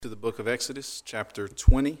To the book of Exodus, chapter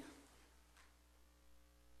 20. If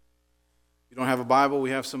you don't have a Bible, we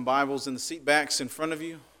have some Bibles in the seat backs in front of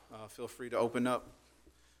you. Feel free to open up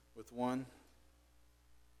with one.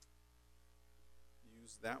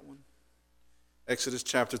 Use that one. Exodus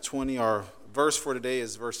chapter 20, our verse for today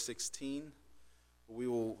is verse 16. We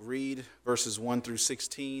will read verses 1 through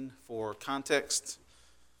 16 for context.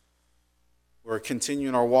 We're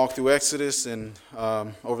continuing our walk through Exodus, and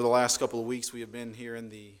over the last couple of weeks, we have been here in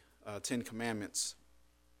the Ten Commandments.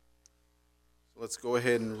 So let's go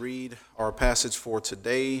ahead and read our passage for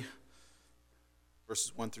today,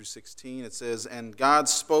 verses 1 through 16. It says, "And God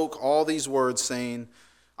spoke all these words, saying,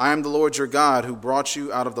 I am the Lord your God, who brought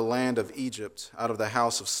you out of the land of Egypt, out of the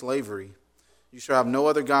house of slavery. You shall have no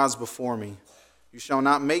other gods before me. You shall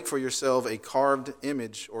not make for yourself a carved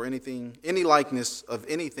image or any likeness of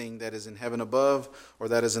anything that is in heaven above, or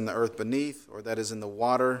that is in the earth beneath, or that is in the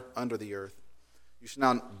water under the earth. You shall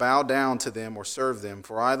not bow down to them or serve them,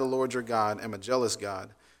 for I, the Lord your God, am a jealous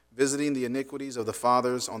God, visiting the iniquities of the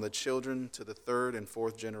fathers on the children to the third and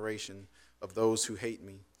fourth generation of those who hate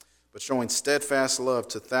me, but showing steadfast love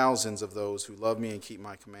to thousands of those who love me and keep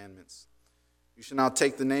my commandments. You shall not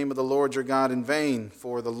take the name of the Lord your God in vain,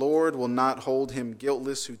 for the Lord will not hold him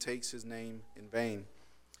guiltless who takes his name in vain.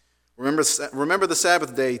 Remember the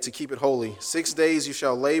Sabbath day to keep it holy. 6 days you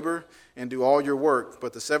shall labor and do all your work,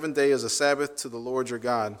 but the seventh day is a Sabbath to the Lord your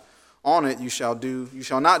God. On it you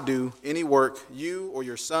shall not do any work, you or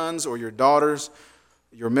your sons or your daughters,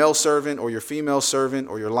 your male servant or your female servant,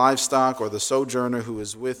 or your livestock, or the sojourner who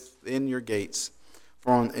is within your gates.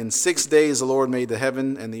 For in 6 days the Lord made the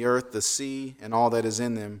heaven and the earth, the sea, and all that is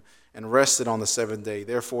in them, and rested on the seventh day.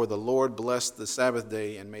 Therefore the Lord blessed the Sabbath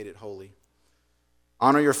day and made it holy.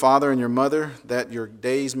 Honor your father and your mother, that your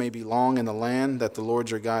days may be long in the land that the Lord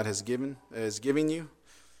your God is giving you.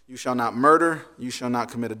 You shall not murder, you shall not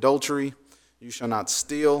commit adultery, you shall not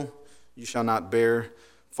steal, you shall not bear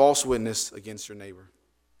false witness against your neighbor."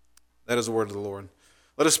 That is the word of the Lord.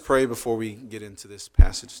 Let us pray before we get into this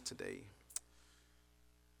passage today.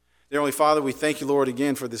 Dear Heavenly Father, we thank you, Lord,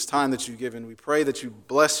 again for this time that you've given. We pray that you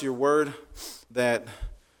bless your word, that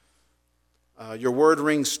your word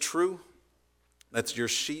rings true, that your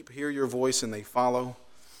sheep hear your voice and they follow,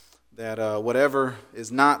 that whatever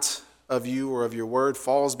is not of you or of your word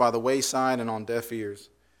falls by the wayside and on deaf ears.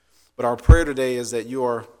 But our prayer today is that you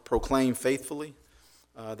are proclaimed faithfully,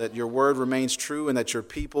 that your word remains true, and that your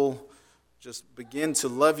people just begin to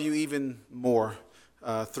love you even more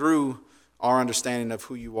through our understanding of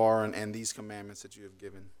who you are and these commandments that you have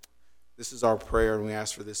given. This is our prayer, and we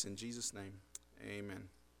ask for this in Jesus' name. Amen.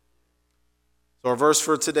 So our verse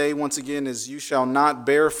for today, once again, is you shall not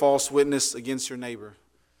bear false witness against your neighbor.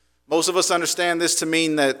 Most of us understand this to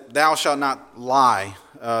mean that thou shalt not lie,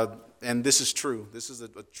 and this is true. This is a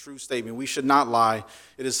true statement. We should not lie.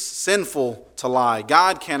 It is sinful to lie.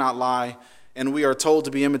 God cannot lie, and we are told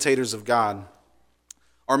to be imitators of God.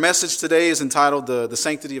 Our message today is entitled the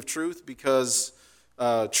Sanctity of Truth, because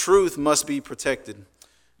truth must be protected.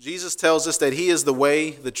 Jesus tells us that he is the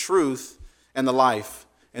way, the truth, and the life,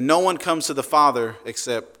 and no one comes to the Father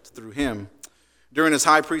except through him. During his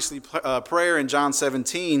high priestly prayer in John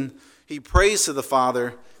 17, he prays to the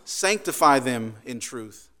Father, "Sanctify them in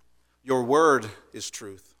truth. Your word is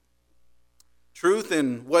truth." Truth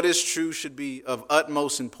and what is true should be of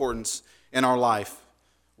utmost importance in our life.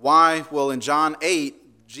 Why? Well, in John 8,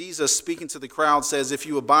 Jesus, speaking to the crowd, says, "If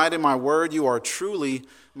you abide in my word, you are truly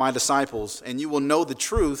my disciples, and you will know the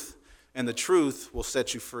truth, and the truth will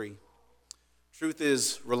set you free." Truth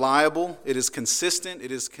is reliable, it is consistent,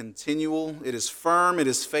 it is continual, it is firm, it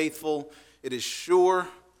is faithful, it is sure,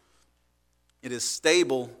 it is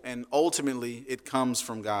stable, and ultimately it comes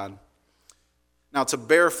from God. Now, to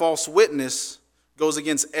bear false witness goes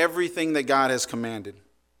against everything that God has commanded.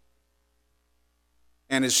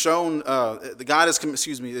 And is shown,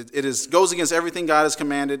 goes against everything God has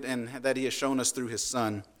commanded and that he has shown us through his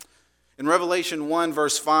Son. In Revelation 1,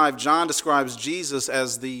 verse 5, John describes Jesus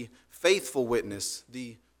as the faithful witness,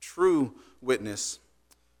 the true witness.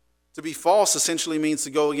 To be false essentially means to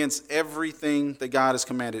go against everything that God has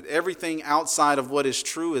commanded. Everything outside of what is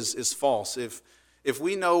true is false. If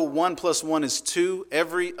we know 1 + 1 is 2,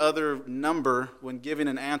 every other number when giving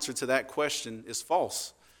an answer to that question is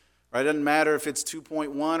false. Right? It doesn't matter if it's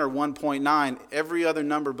 2.1 or 1.9. Every other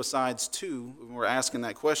number besides 2, when we're asking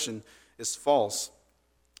that question, is false.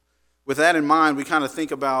 With that in mind, we kind of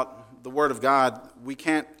think about the Word of God. We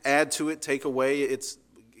can't add to it, take away. It's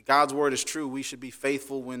God's Word is true. We should be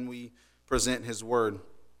faithful when we present his Word.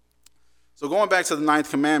 So going back to the 9th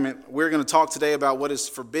commandment, we're going to talk today about what is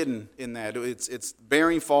forbidden in that. It's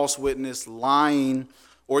bearing false witness, lying,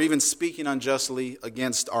 or even speaking unjustly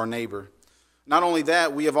against our neighbor. Not only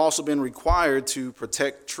that, we have also been required to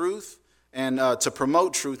protect truth and to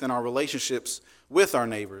promote truth in our relationships with our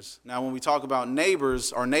neighbors. Now, when we talk about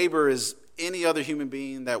neighbors, our neighbor is any other human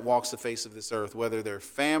being that walks the face of this earth, whether they're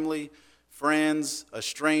family, friends, a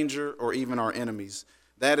stranger, or even our enemies.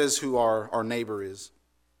 That is who our neighbor is.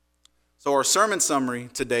 So our sermon summary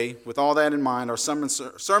today, with all that in mind, our sermon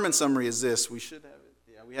summary is this. We should have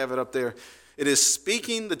it. Yeah, we have it up there. It is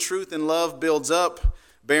speaking the truth in love builds up,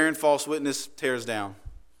 bearing false witness tears down.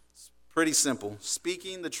 It's pretty simple.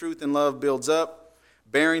 Speaking the truth in love builds up,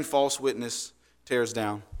 bearing false witness tears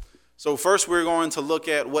down. So first we're going to look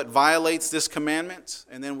at what violates this commandment,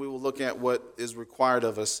 and then we will look at what is required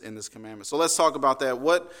of us in this commandment. So let's talk about that.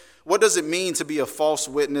 What does it mean to be a false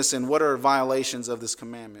witness, and what are violations of this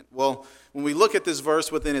commandment? Well, when we look at this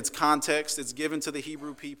verse within its context, it's given to the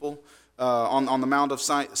Hebrew people on the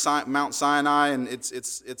Mount Sinai, and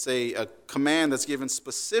it's a command that's given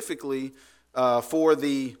specifically for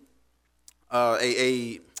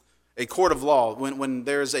a court of law. When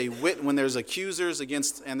there's accusers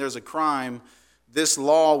against and there's a crime, this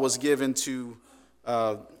law was given to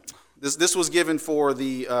this was given for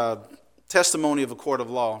the testimony of a court of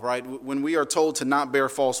law, right? When we are told to not bear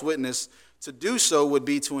false witness, to do so would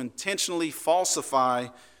be to intentionally falsify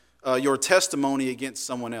your testimony against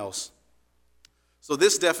someone else. So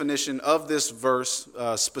this definition of this verse,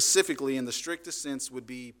 specifically in the strictest sense, would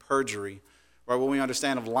be perjury, right? What we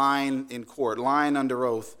understand of lying in court, lying under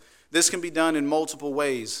oath. This can be done in multiple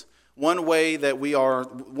ways. One way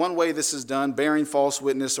this is done, bearing false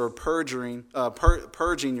witness or purging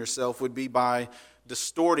yourself, would be by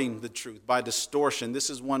distorting the truth, by distortion.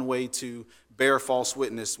 This is one way to bear false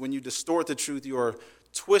witness. When you distort the truth, you are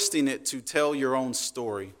twisting it to tell your own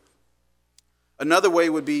story. Another way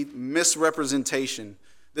would be misrepresentation.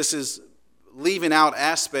 This is leaving out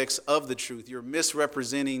aspects of the truth. You're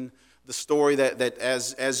misrepresenting the story that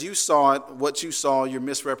as you saw it, what you saw, you're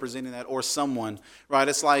misrepresenting that, or someone, right?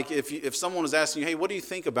 It's like if someone was asking you, hey, what do you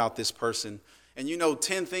think about this person? And you know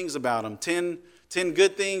 10 things about them, 10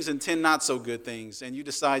 good things and 10 not so good things. And you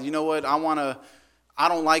decide, you know what, I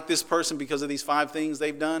don't like this person because of these 5 things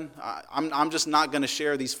they've done. I'm just not going to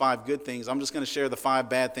share these 5 good things. I'm just going to share the 5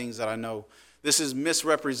 bad things that I know. This is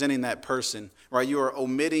misrepresenting that person, right? You are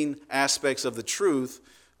omitting aspects of the truth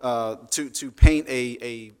to paint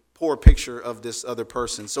a poor picture of this other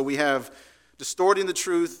person. So we have distorting the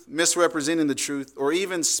truth, misrepresenting the truth, or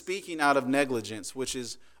even speaking out of negligence, which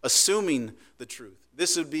is assuming the truth.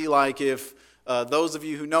 This would be like if those of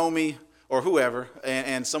you who know me or whoever,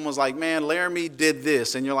 and someone's like, man, Laramie did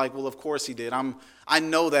this. And you're like, well, of course he did. I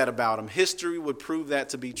know that about him. History would prove that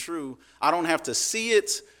to be true. I don't have to see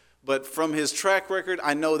it, but from his track record,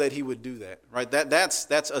 I know that he would do that, right? That's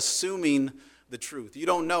assuming the truth. You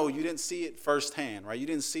don't know. You didn't see it firsthand, right? You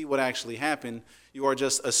didn't see what actually happened. You are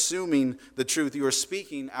just assuming the truth. You are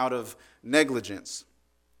speaking out of negligence.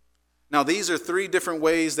 Now, these are 3 different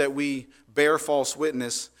ways that we bear false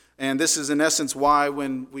witness, and this is in essence why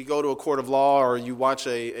when we go to a court of law or you watch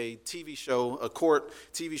a TV show, a court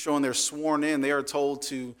TV show, and they're sworn in, they are told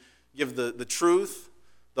to give the truth,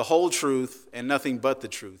 the whole truth, and nothing but the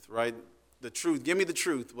truth, right? The truth. Give me the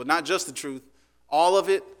truth. Well, not just the truth, all of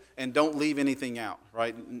it, and don't leave anything out,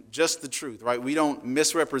 right? Just the truth, right? We don't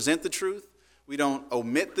misrepresent the truth. We don't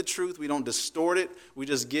omit the truth. We don't distort it. We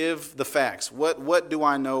just give the facts. What do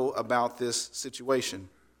I know about this situation?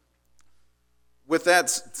 With that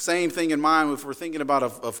same thing in mind, if we're thinking about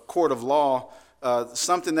a court of law,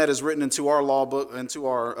 something that is written into our law book, into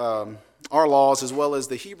our laws, as well as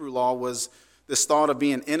the Hebrew law, was this thought of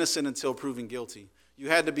being innocent until proven guilty. You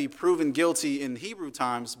had to be proven guilty in Hebrew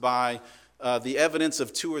times by the evidence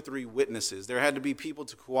of 2 or 3 witnesses. There had to be people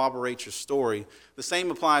to corroborate your story. The same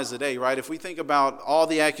applies today, right? If we think about all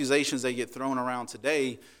the accusations that get thrown around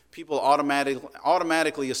today, people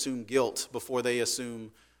automatically assume guilt before they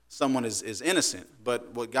assume someone is innocent.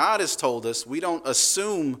 But what God has told us, we don't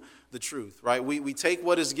assume the truth, right? We take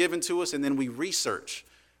what is given to us and then we research,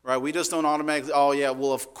 right? We just don't automatically, oh yeah,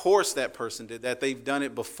 well of course that person did that. They've done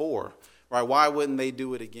it before, right? Why wouldn't they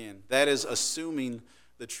do it again? That is assuming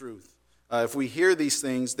the truth. If we hear these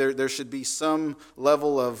things, there should be some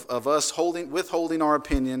level of us withholding our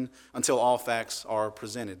opinion until all facts are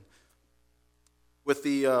presented. With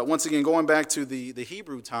once again, going back to the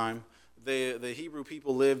Hebrew time, the Hebrew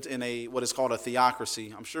people lived in what is called a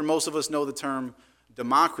theocracy. I'm sure most of us know the term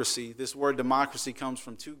democracy. This word democracy comes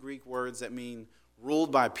from 2 Greek words that mean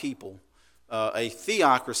ruled by people. A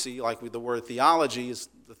theocracy, like with the word theology, is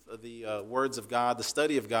the words of God, the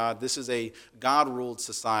study of God. This is a God-ruled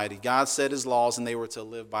society. God set his laws, and they were to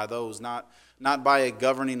live by those, not by a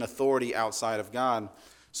governing authority outside of God.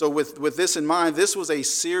 So with this in mind, this was a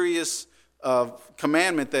serious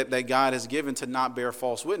commandment that God has given to not bear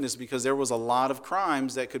false witness, because there was a lot of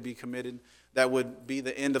crimes that could be committed that would be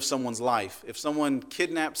the end of someone's life. If someone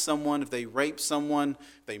kidnapped someone, if they raped someone,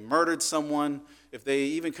 if they murdered someone, if they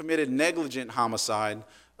even committed negligent homicide,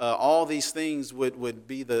 all these things would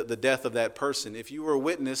be the death of that person. If you were a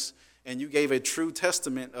witness and you gave a true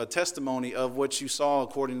testimony of what you saw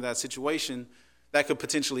according to that situation, that could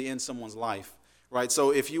potentially end someone's life, right?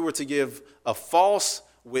 So if you were to give a false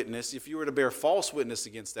witness, if you were to bear false witness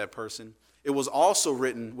against that person, it was also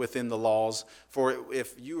written within the laws for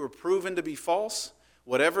if you were proven to be false,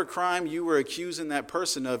 whatever crime you were accusing that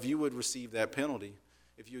person of, you would receive that penalty.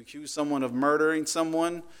 If you accuse someone of murdering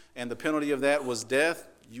someone and the penalty of that was death,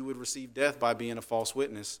 you would receive death by being a false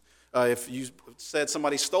witness. If you said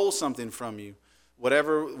somebody stole something from you,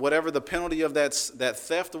 whatever the penalty of that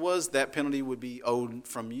theft was, that penalty would be owed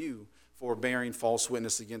from you for bearing false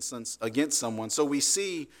witness against someone. So we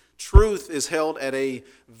see truth is held at a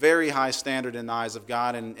very high standard in the eyes of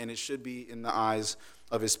God, and it should be in the eyes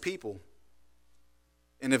of his people.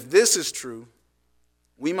 And if this is true,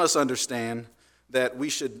 we must understand that we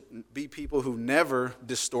should be people who never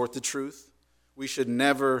distort the truth. We should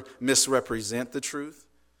never misrepresent the truth.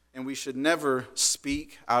 And we should never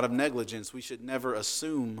speak out of negligence. We should never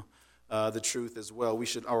assume the truth as well.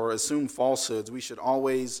 Or assume falsehoods. We should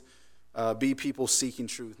always be people seeking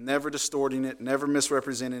truth, never distorting it, never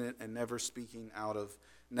misrepresenting it, and never speaking out of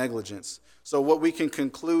negligence. So what we can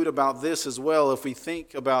conclude about this as well, if we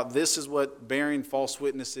think about this is what bearing false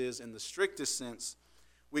witness is in the strictest sense,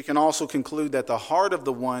 we can also conclude that the heart of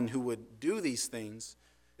the one who would do these things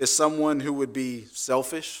is someone who would be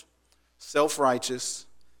selfish, self-righteous,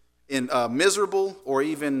 miserable, or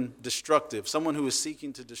even destructive, someone who is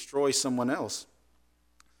seeking to destroy someone else.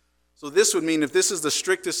 So this would mean, if this is the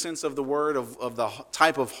strictest sense of the word, of the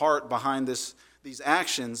type of heart behind these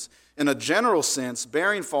actions, in a general sense,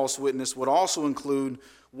 bearing false witness would also include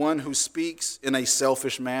one who speaks in a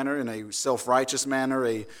selfish manner, in a self-righteous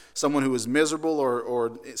manner, someone who is miserable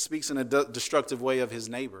or speaks in a destructive way of his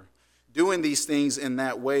neighbor. Doing these things in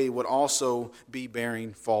that way would also be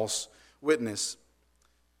bearing false witness.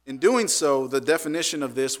 In doing so, the definition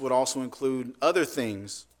of this would also include other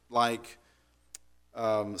things like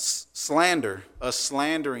slander, us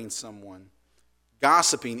slandering someone,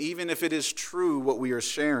 gossiping, even if it is true what we are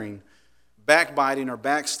sharing, backbiting or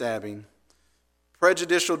backstabbing,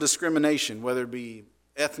 prejudicial discrimination, whether it be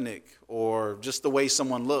ethnic or just the way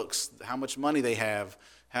someone looks, how much money they have,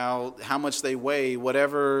 how much they weigh,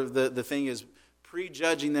 whatever the thing is,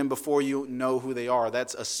 prejudging them before you know who they are.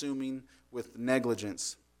 That's assuming with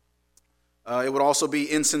negligence. It would also be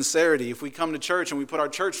insincerity. If we come to church and we put our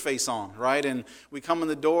church face on, right, and we come in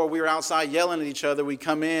the door, we were outside yelling at each other, we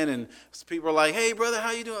come in and people are like, "Hey, brother,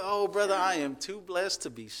 how you doing?" "Oh, brother, I am too blessed to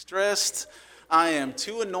be stressed. I am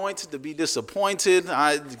too anointed to be disappointed.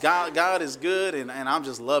 God is good, and I'm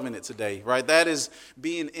just loving it today," right? That is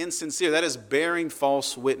being insincere. That is bearing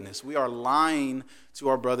false witness. We are lying to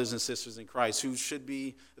our brothers and sisters in Christ who should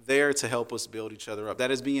be there to help us build each other up. That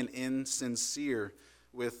is being insincere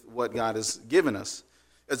with what God has given us.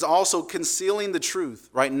 It's also concealing the truth,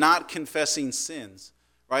 right? Not confessing sins,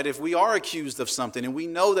 right? If we are accused of something and we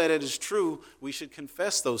know that it is true, we should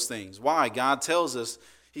confess those things. Why? God tells us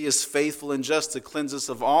he is faithful and just to cleanse us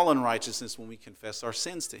of all unrighteousness when we confess our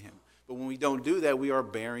sins to him. But when we don't do that, we are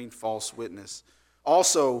bearing false witness.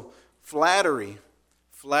 Also, flattery.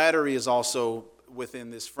 Flattery is also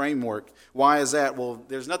within this framework. Why is that? Well,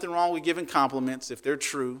 there's nothing wrong with giving compliments if they're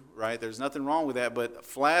true, right? There's nothing wrong with that, but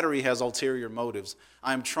flattery has ulterior motives.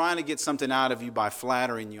 I'm trying to get something out of you by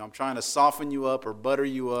flattering you. I'm trying to soften you up or butter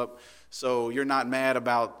you up so you're not mad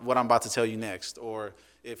about what I'm about to tell you next. Or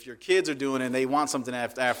if your kids are doing it and they want something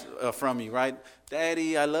from you, right?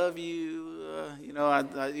 "Daddy, I love you,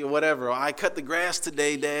 whatever. I cut the grass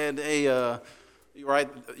today, Dad. Hey, right?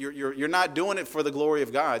 You're not doing it for the glory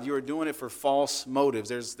of God. You are doing it for false motives.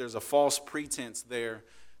 There's a false pretense there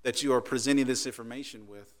that you are presenting this information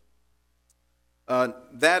with.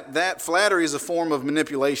 That flattery is a form of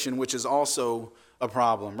manipulation, which is also a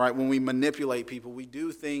problem, right? When we manipulate people, we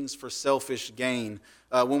do things for selfish gain.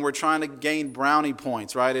 When we're trying to gain brownie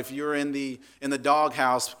points, right? If you're in the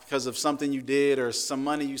doghouse because of something you did or some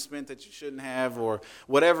money you spent that you shouldn't have or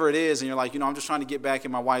whatever it is, and you're like, I'm just trying to get back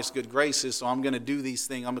in my wife's good graces, so I'm going to do these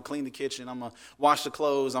things. I'm going to clean the kitchen. I'm going to wash the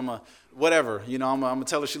clothes. I'm going to whatever. I'm going to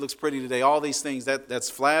tell her she looks pretty today. All these things, that's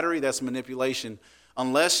flattery, that's manipulation.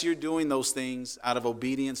 Unless you're doing those things out of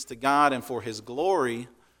obedience to God and for his glory,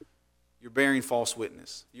 you're bearing false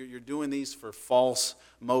witness. You're doing these for false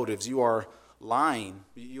motives. You are lying.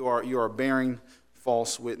 You are bearing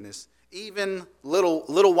false witness. Even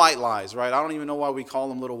little white lies, right? I don't even know why we call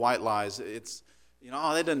them little white lies. It's,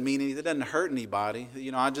 oh, that doesn't mean anything. That doesn't hurt anybody.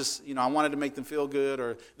 I wanted to make them feel good,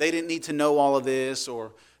 or they didn't need to know all of this,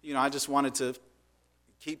 or, I just wanted to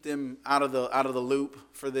keep them out of the loop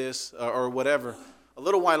for this, or whatever. A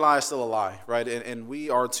little white lie is still a lie, right? And we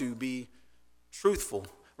are to be truthful,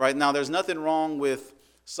 right? Now, there's nothing wrong with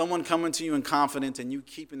someone coming to you in confidence and you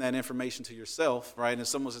keeping that information to yourself, right? And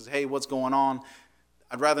someone says, hey, what's going on?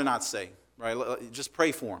 I'd rather not say, right? Just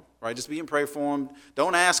pray for them, right? Just be and pray for them.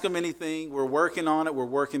 Don't ask them anything. We're working on it. We're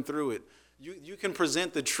working through it. You can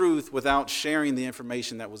present the truth without sharing the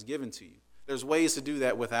information that was given to you. There's ways to do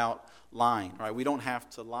that without lying, right? We don't have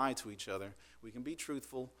to lie to each other. We can be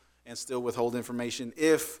truthful and still withhold information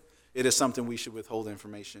if it is something we should withhold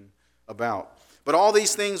information about. But all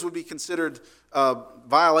these things would be considered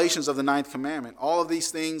violations of the ninth commandment. All of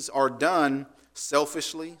these things are done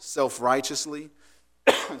selfishly, self-righteously,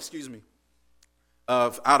 excuse me,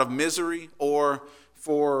 out of misery or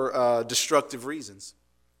for destructive reasons.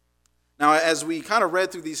 Now, as we kind of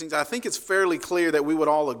read through these things, I think it's fairly clear that we would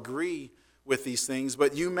all agree with these things,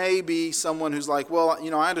 but you may be someone who's like, well,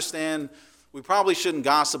 I understand we probably shouldn't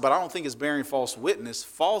gossip, but I don't think it's bearing false witness.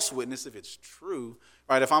 False witness, if it's true,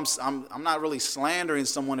 right? If I'm not really slandering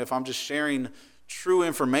someone, if I'm just sharing true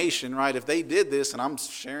information, right? If they did this and I'm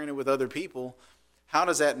sharing it with other people, how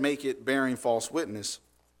does that make it bearing false witness?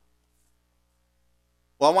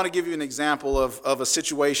 Well, I want to give you an example of a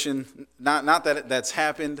situation, not that that's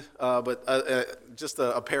happened, but just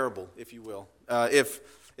a parable, if you will.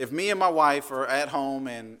 If me and my wife are at home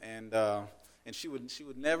and she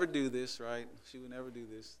would never do this, right? She would never do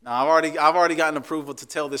this. Now I've already gotten approval to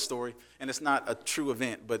tell this story, and it's not a true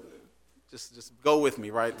event, but just go with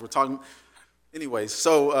me, right? We're talking. Anyways,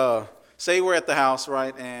 so say we're at the house,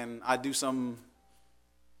 right, and I do something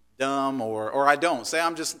dumb, or I don't. Say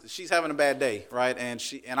she's having a bad day, right? And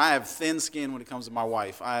I have thin skin when it comes to my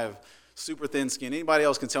wife. I have super thin skin. Anybody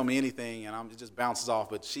else can tell me anything, and it just bounces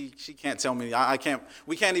off. But she can't tell me. I can't.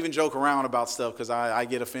 We can't even joke around about stuff because I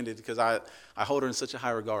get offended because I hold her in such a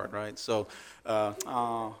high regard, right? So,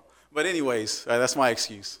 but anyways, that's my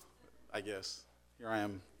excuse, I guess. Here I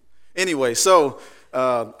am. Anyway, so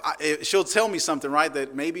she'll tell me something, right,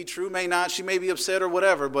 that may be true, may not. She may be upset or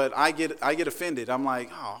whatever, but I get offended. I'm like,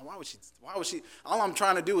 oh, why would she? All I'm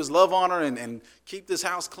trying to do is love on her and keep this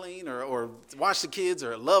house clean, or watch the kids,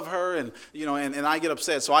 or love her, and I get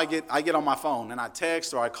upset. So I get on my phone and I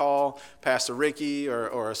text or I call Pastor Ricky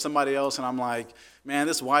or somebody else, and I'm like, man,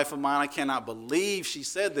 this wife of mine, I cannot believe she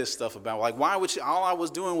said this stuff about me. Like, why would she? All I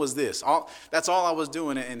was doing was this. That's all I was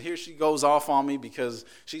doing. And here she goes off on me because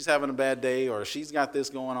she's having a bad day, or she's got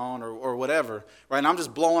this going on, or whatever, right? And I'm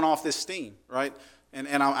just blowing off this steam, right?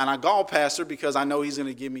 And I call Pastor because I know he's going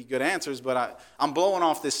to give me good answers, but I'm blowing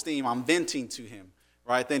off this steam. I'm venting to him,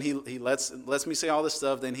 right? Then he lets me say all this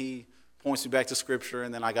stuff. Then he points me back to Scripture,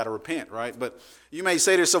 and then I got to repent, right? But you may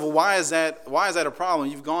say to yourself, well, why is that a problem?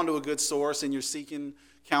 You've gone to a good source, and you're seeking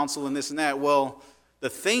counsel and this and that. Well, the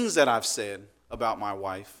things that I've said about my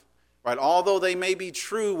wife, right, although they may be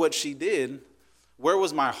true what she did, where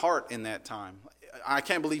was my heart in that time? I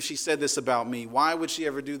can't believe she said this about me. Why would she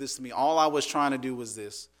ever do this to me? All I was trying to do was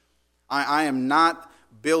this. I am not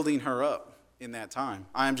building her up in that time.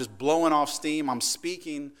 I am just blowing off steam. I'm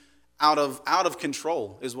speaking out of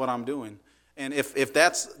control is what I'm doing. And if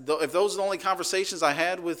those are the only conversations I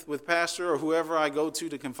had with Pastor or whoever I go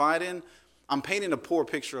to confide in, I'm painting a poor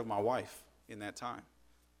picture of my wife in that time.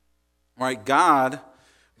 Right? God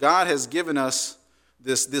has given us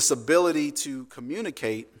this ability to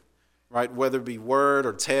communicate, right? Whether it be word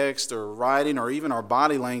or text or writing or even our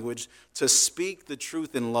body language, to speak the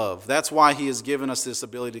truth in love. That's why he has given us this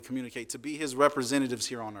ability to communicate, to be his representatives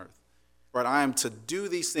here on earth. Right, I am to do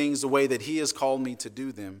these things the way that he has called me to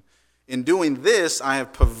do them. In doing this, I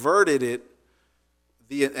have perverted it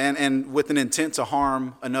and with an intent to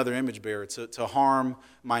harm another image bearer, to harm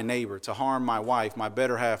my neighbor, to harm my wife, my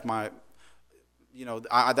better half,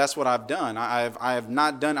 that's what I've done. I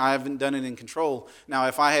haven't done it in control. Now,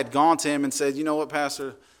 if I had gone to him and said, you know what,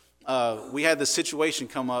 Pastor, we had this situation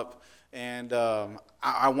come up, and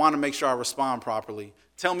I want to make sure I respond properly.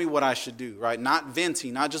 Tell me what I should do, right? Not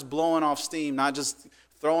venting, not just blowing off steam, not just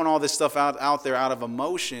throwing all this stuff out there out of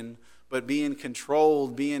emotion, but being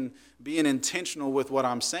controlled, being intentional with what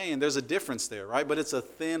I'm saying. There's a difference there, right? But it's a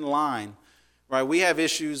thin line, right? We have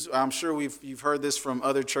issues. I'm sure you've heard this from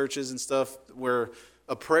other churches and stuff where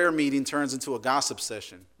a prayer meeting turns into a gossip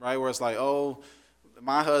session, right? Where it's like, oh,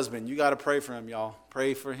 my husband, you got to pray for him, y'all.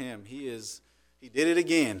 Pray for him. He did it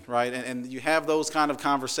again, right? And you have those kind of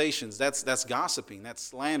conversations. That's gossiping. That's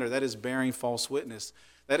slander. That is bearing false witness.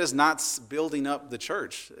 That is not building up the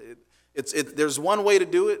church. There's one way to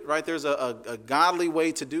do it, right? There's a godly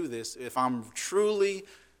way to do this. If I'm truly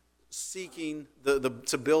seeking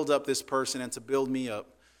to build up this person and to build me up,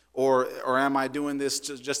 or am I doing this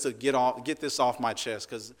just to get this off my chest?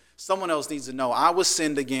 Because someone else needs to know I was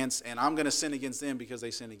sinned against, and I'm going to sin against them because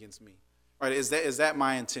they sinned against me. Right? Is that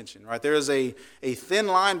my intention? Right? There is a thin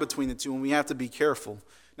line between the two, and we have to be careful.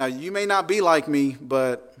 Now, you may not be like me,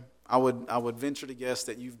 but I would venture to guess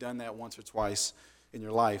that you've done that once or twice in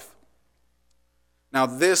your life. Now,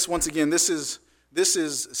 this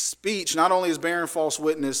is speech. Not only is bearing false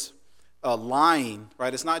witness lying,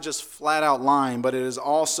 right? It's not just flat out lying, but it is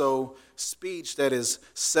also speech that is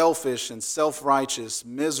selfish and self-righteous,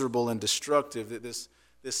 miserable and destructive. This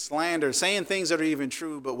slander, saying things that are even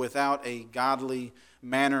true, but without a godly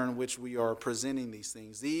manner in which we are presenting these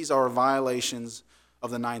things. These are violations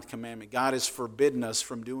of the ninth commandment. God has forbidden us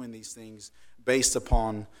from doing these things based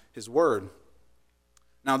upon his word.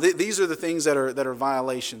 Now, these are the things that are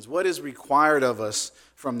violations. What is required of us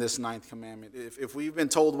from this ninth commandment? If we've been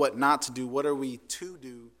told what not to do, what are we to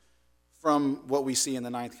do from what we see in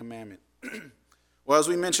the ninth commandment? Well, as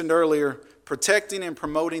we mentioned earlier, protecting and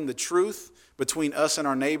promoting the truth between us and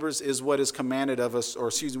our neighbors is what is commanded of us,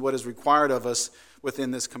 what is required of us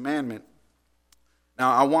within this commandment.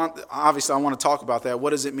 Now, I want to talk about that.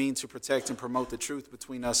 What does it mean to protect and promote the truth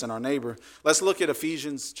between us and our neighbor? Let's look at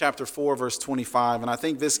Ephesians chapter 4, verse 25, and I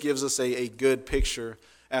think this gives us a good picture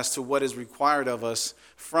as to what is required of us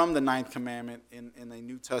from the ninth commandment in a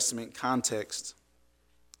New Testament context.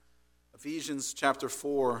 Ephesians chapter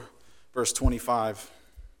 4, verse 25.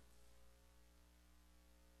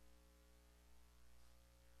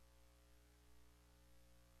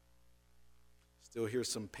 Still hear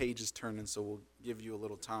some pages turning, so we'll give you a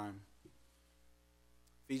little time.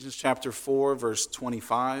 Ephesians chapter 4, verse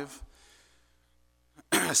 25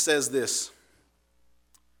 says this: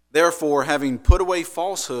 Therefore, having put away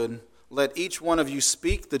falsehood, let each one of you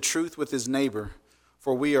speak the truth with his neighbor,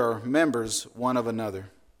 for we are members one of another.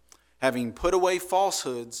 Having put away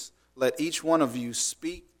falsehoods, let each one of you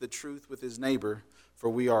speak the truth with his neighbor, for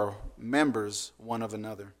we are members one of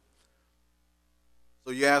another. So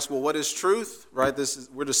you ask, well, what is truth? Right?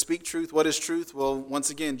 We're to speak truth. What is truth? Well, once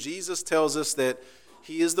again, Jesus tells us that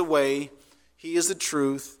he is the way, he is the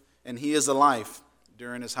truth, and he is the life.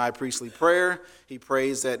 During his high priestly prayer, he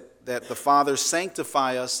prays that the Father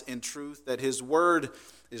sanctify us in truth, that his word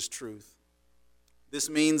is truth. This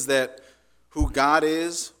means that who God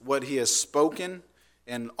is, what he has spoken,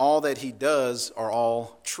 and all that he does are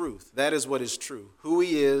all truth. That is what is true. Who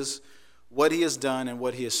he is, what he has done, and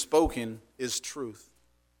what he has spoken is truth.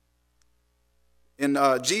 In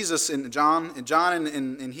Jesus, in John and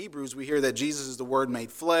in Hebrews, we hear that Jesus is the Word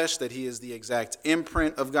made flesh, that he is the exact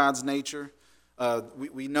imprint of God's nature.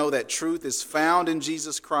 We know that truth is found in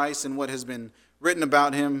Jesus Christ and what has been written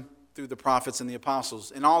about him through the prophets and the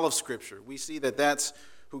apostles. In all of Scripture, we see that that's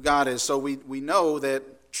who God is. So we know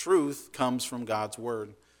that truth comes from God's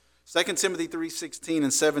Word. 2 Timothy 3:16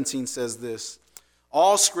 and 17 says this: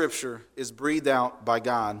 All Scripture is breathed out by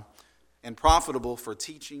God and profitable for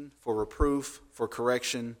teaching, for reproof, for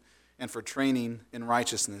correction, and for training in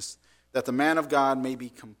righteousness, that the man of God may be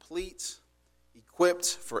complete, equipped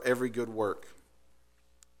for every good work.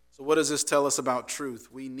 So what does this tell us about truth?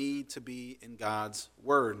 We need to be in God's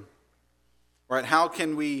Word. Right? How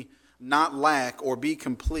can we not lack or be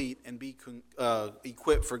complete and be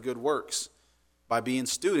equipped for good works? By being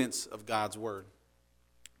students of God's Word.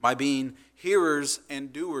 By being hearers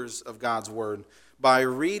and doers of God's Word. By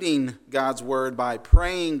reading God's Word, by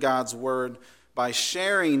praying God's Word, by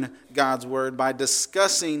sharing God's Word, by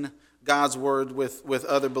discussing God's Word with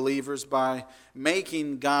other believers, by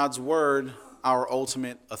making God's Word our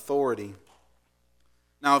ultimate authority.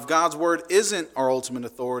 Now, if God's Word isn't our ultimate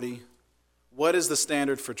authority, what is the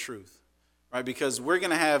standard for truth? Right? Because we're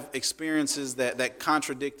going to have experiences that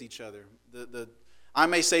contradict each other. I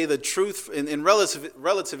may say the truth in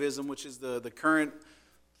relativism, which is the current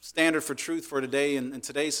standard for truth for today in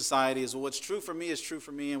today's society, is, well, what's true for me is true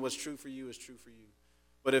for me, and what's true for you is true for you.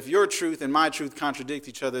 But if your truth and my truth contradict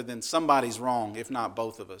each other, then somebody's wrong, if not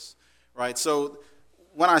both of us. Right? So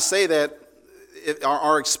when I say that,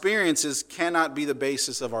 our experiences cannot be the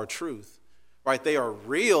basis of our truth. Right? They are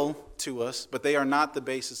real to us, but they are not the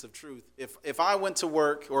basis of truth. If I went to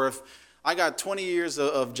work, or if I got 20 years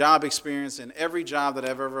of job experience, and every job that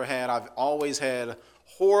I've ever had, I've always had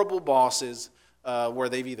horrible bosses, where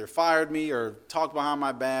they've either fired me or talked behind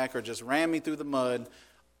my back or just ran me through the mud,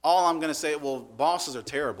 all I'm going to say, well, bosses are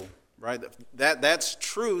terrible, right? That's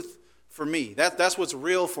truth for me. That's what's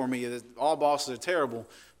real for me, is all bosses are terrible.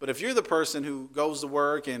 But if you're the person who goes to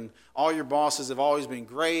work and all your bosses have always been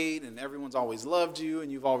great and everyone's always loved you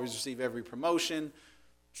and you've always received every promotion,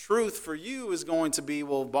 truth for you is going to be,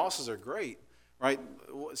 well, bosses are great, right?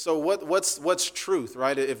 So what's truth,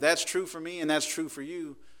 right? If that's true for me and that's true for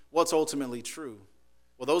you, what's ultimately true?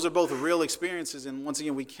 Well, those are both real experiences, and once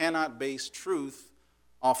again, we cannot base truth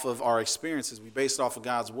off of our experiences. We base it off of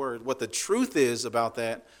God's word. What the truth is about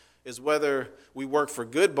that is whether we work for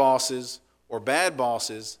good bosses or bad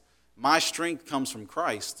bosses, my strength comes from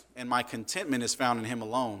Christ, and my contentment is found in him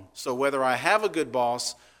alone. So whether I have a good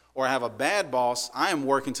boss or I have a bad boss, I am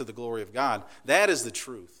working to the glory of God. That is the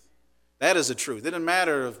truth. That is the truth. It doesn't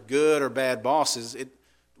matter if good or bad bosses.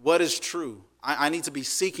 What is true? I need to be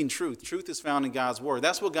seeking truth. Truth is found in God's word.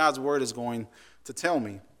 That's what God's word is going to tell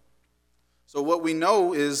me. So what we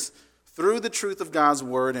know is through the truth of God's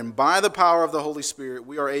word and by the power of the Holy Spirit,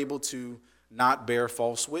 we are able to not bear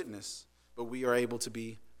false witness, but we are able to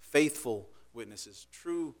be faithful witnesses,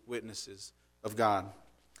 true witnesses of God.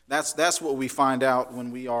 That's what we find out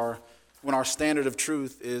when our standard of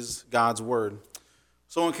truth is God's word.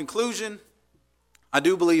 So in conclusion, I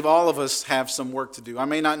do believe all of us have some work to do. I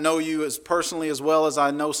may not know you as personally as well as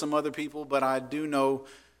I know some other people, but I do know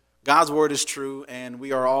God's word is true, and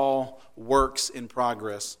we are all works in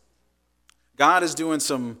progress. God is doing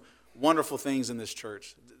some wonderful things in this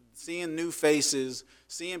church. Seeing new faces,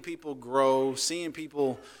 seeing people grow, seeing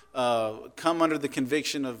people come under the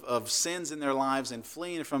conviction of sins in their lives and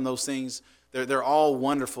fleeing from those things, they're all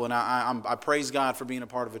wonderful. And I praise God for being a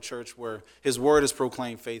part of a church where his word is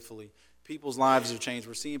proclaimed faithfully. People's lives are changed.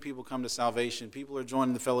 We're seeing people come to salvation. People are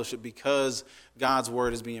joining the fellowship because God's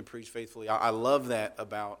word is being preached faithfully. I love that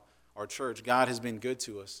about our church. God has been good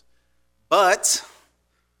to us. But,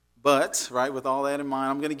 right, with all that in mind,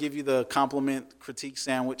 I'm going to give you the compliment critique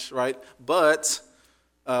sandwich, right? But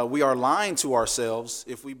we are lying to ourselves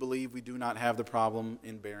if we believe we do not have the problem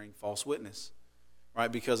in bearing false witness,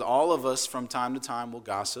 right? Because all of us from time to time will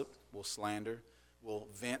gossip, will slander, will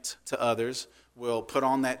vent to others, will put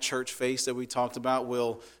on that church face that we talked about,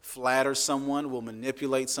 will flatter someone, will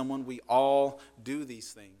manipulate someone. We all do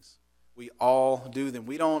these things. We all do them.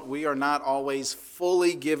 We are not always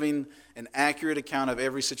fully giving an accurate account of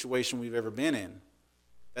every situation we've ever been in.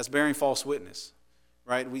 That's bearing false witness,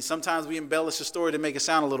 right? Sometimes we embellish the story to make it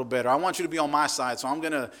sound a little better. I want you to be on my side, so I'm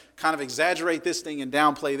going to kind of exaggerate this thing and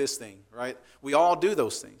downplay this thing, right? We all do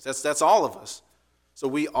those things. That's all of us. So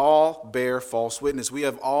we all bear false witness. We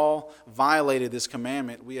have all violated this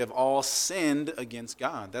commandment. We have all sinned against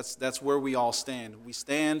God. That's where we all stand. We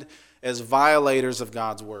stand as violators of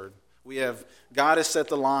God's word. God has set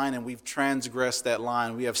the line, and we've transgressed that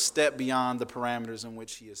line. We have stepped beyond the parameters in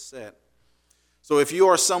which he has set. So if you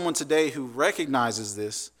are someone today who recognizes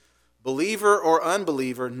this, believer or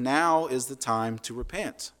unbeliever, now is the time to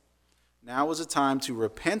repent. Now is the time to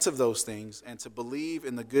repent of those things and to believe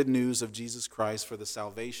in the good news of Jesus Christ for the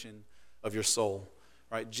salvation of your soul.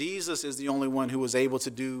 Right? Jesus is the only one who was able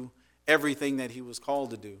to do everything that he was called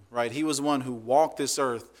to do. Right? He was one who walked this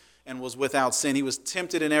earth and was without sin. He was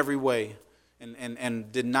tempted in every way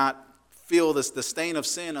and did not feel the stain of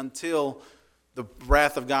sin until the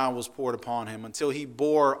wrath of God was poured upon him, until he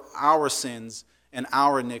bore our sins and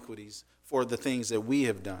our iniquities for the things that we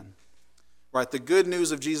have done. Right? The good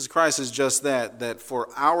news of Jesus Christ is just that for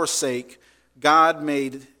our sake, God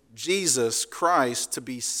made Jesus Christ to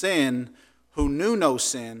be sin who knew no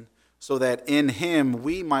sin, so that in him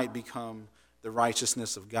we might become the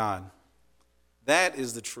righteousness of God. That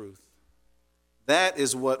is the truth. That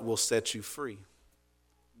is what will set you free.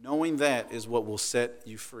 Knowing that is what will set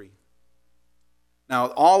you free. Now,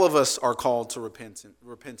 all of us are called to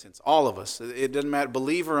repentance. All of us. It doesn't matter,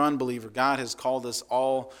 believer or unbeliever. God has called us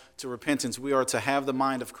all to repentance. We are to have the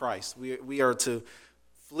mind of Christ. We are to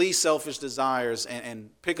flee selfish desires and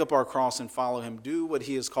pick up our cross and follow him. Do what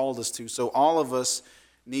he has called us to. So all of us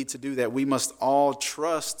need to do that. We must all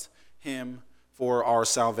trust him for our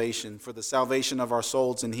salvation, for the salvation of our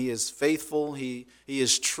souls. And he is faithful, he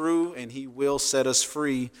is true, and he will set us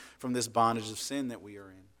free from this bondage of sin that we are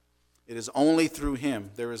in. It is only through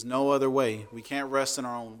him. There is no other way. We can't rest in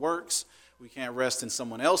our own works. We can't rest in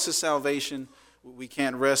someone else's salvation. We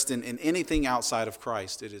can't rest in anything outside of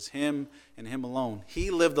Christ. It is him and him alone. He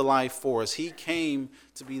lived the life for us. He came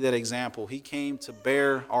to be that example. He came to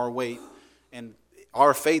bear our weight. And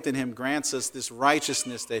our faith in him grants us this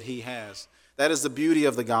righteousness that he has. That is the beauty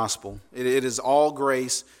of the gospel. It is all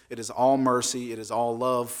grace. It is all mercy. It is all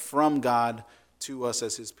love from God to us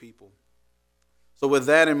as his people. So with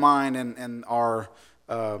that in mind and our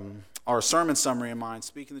sermon summary in mind,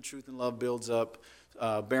 speaking the truth in love builds up,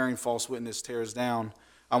 bearing false witness tears down,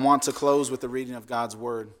 I want to close with the reading of God's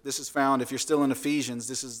word. This is found, if you're still in Ephesians,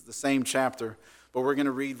 this is the same chapter, but we're going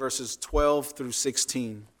to read verses 12 through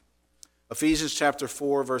 16. Ephesians chapter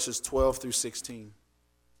 4, verses 12 through 16.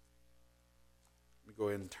 Let me go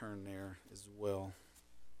ahead and turn there as well.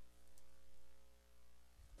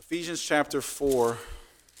 Ephesians chapter 4,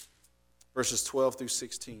 verses 12 through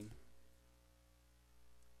 16.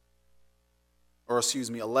 Or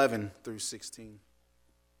 11 through 16.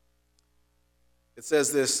 It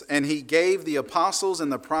says this, "And he gave the apostles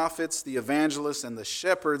and the prophets, the evangelists and the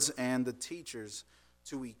shepherds and the teachers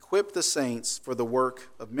to equip the saints for the work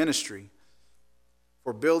of ministry,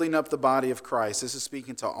 for building up the body of Christ." This is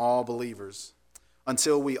speaking to all believers.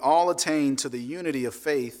 "Until we all attain to the unity of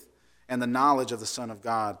faith and the knowledge of the Son of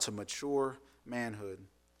God, to mature manhood,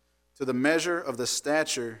 to the measure of the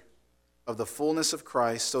stature of the fullness of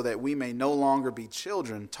Christ, so that we may no longer be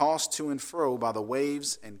children, tossed to and fro by the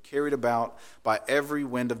waves and carried about by every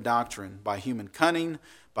wind of doctrine, by human cunning,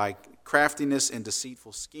 by craftiness and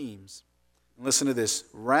deceitful schemes." And listen to this.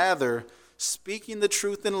 "Rather, speaking the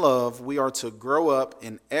truth in love, we are to grow up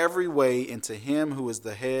in every way into him who is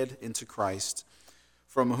the head, into Christ,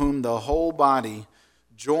 from whom the whole body,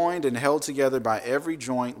 joined and held together by every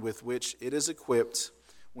joint with which it is equipped,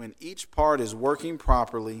 when each part is working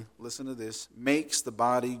properly," listen to this, "makes the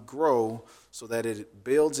body grow so that it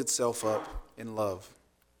builds itself up in love."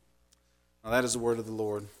 Now that is the word of the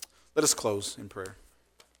Lord. Let us close in prayer.